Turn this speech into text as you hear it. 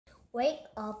Wake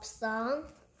up, son.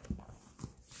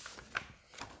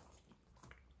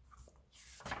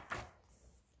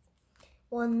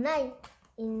 One night,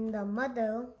 in the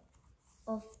middle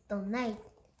of the night,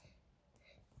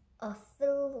 a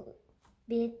little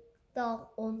bit dog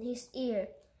on his ear.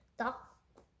 Dog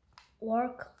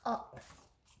woke up.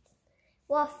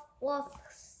 Woof, woof,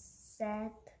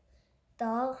 said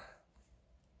dog.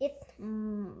 It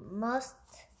must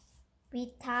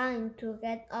be time to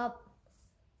get up.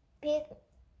 Pig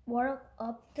woke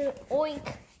up too.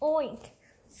 Oink, oink,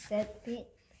 said Pig.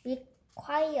 Be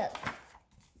quiet.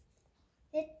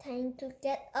 It's time to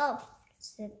get up,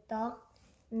 said Dog.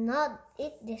 No,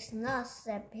 it is not,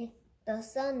 said Pig. The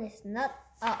sun is not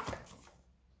up.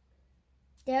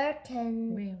 Where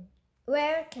can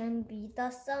be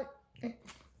the sun?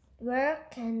 Where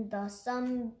can the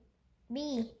sun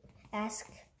be?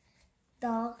 Asked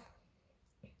Dog.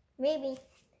 Maybe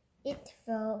it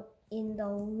fell in the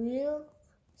wheel,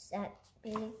 said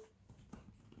Pig.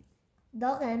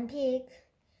 Dog and Pig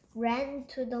ran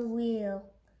to the wheel.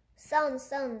 Son,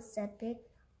 son, said Pig,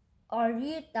 are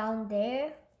you down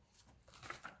there?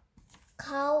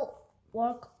 Cow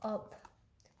woke up.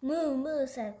 Moo, moo,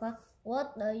 said Quack.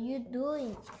 What are you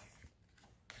doing?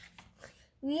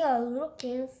 We are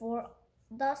looking for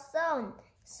the sun,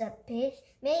 said Pig.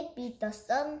 Maybe the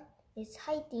sun is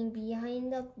hiding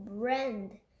behind the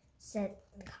brand, said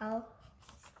Cow.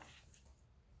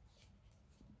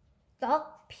 Dog,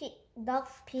 Pig,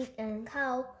 and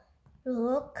Cow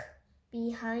look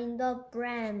behind the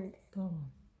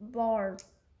barn.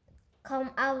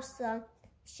 Come out, son,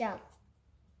 shout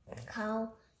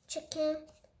Cow. Chicken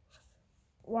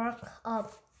woke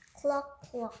up. Cluck,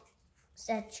 cluck,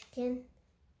 said Chicken.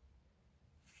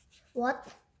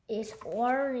 What is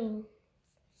warning?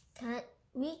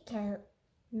 We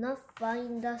cannot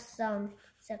find the sun,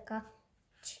 said Cow.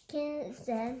 Chicken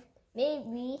said,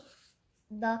 maybe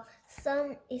the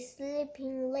sun is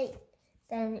sleeping late.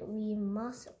 Then we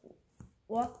must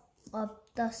wake up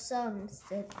the sun,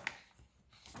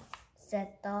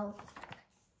 said Dog.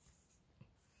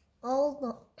 All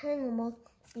the animals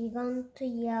began to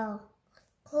yell.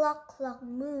 Cluck, cluck,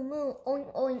 moo, moo,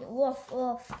 oink, oink, woof,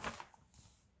 woof.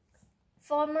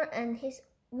 Farmer and his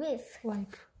wife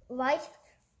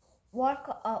woke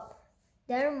up.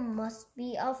 There must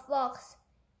be a fox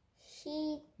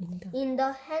in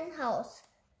the hen house,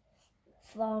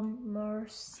 Farmer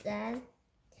said.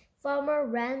 Farmer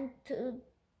ran to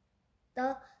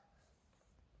the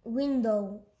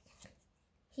window.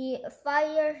 He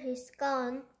fired his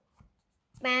gun.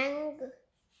 Bang,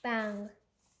 bang.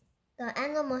 The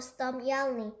animal stopped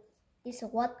yelling. It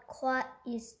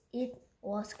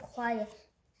was quiet,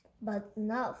 but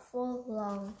not for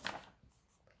long.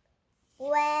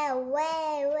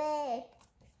 Way.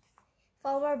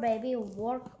 Farmer Baby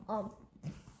woke up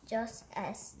just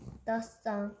as the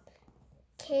sun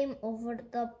came over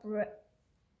the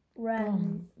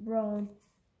brown.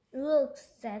 Look,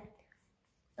 said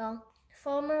the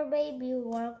Farmer Baby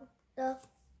woke the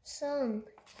sun.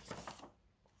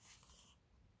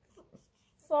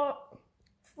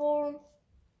 For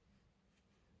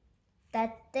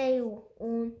that day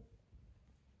on,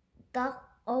 Dog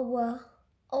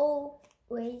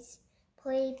always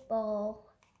play ball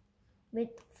with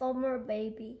Farmer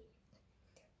Baby.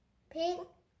 Pig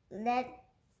let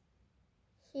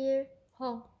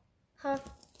her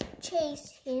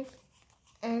chase him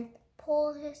and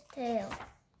pull his tail.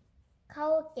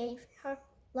 Cow gave her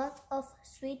lots of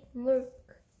sweet milk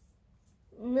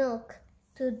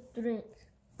to drink,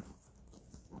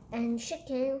 and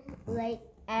Chicken laid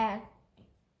eggs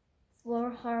for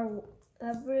her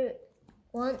every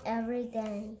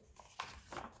day.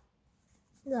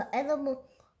 The animals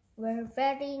were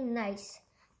very nice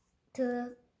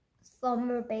to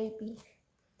Farmer Baby.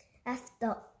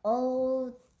 After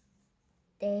all,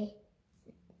 they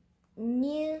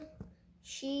knew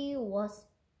she was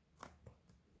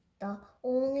the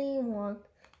only one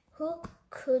who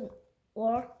could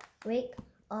wake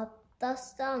up the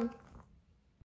sun.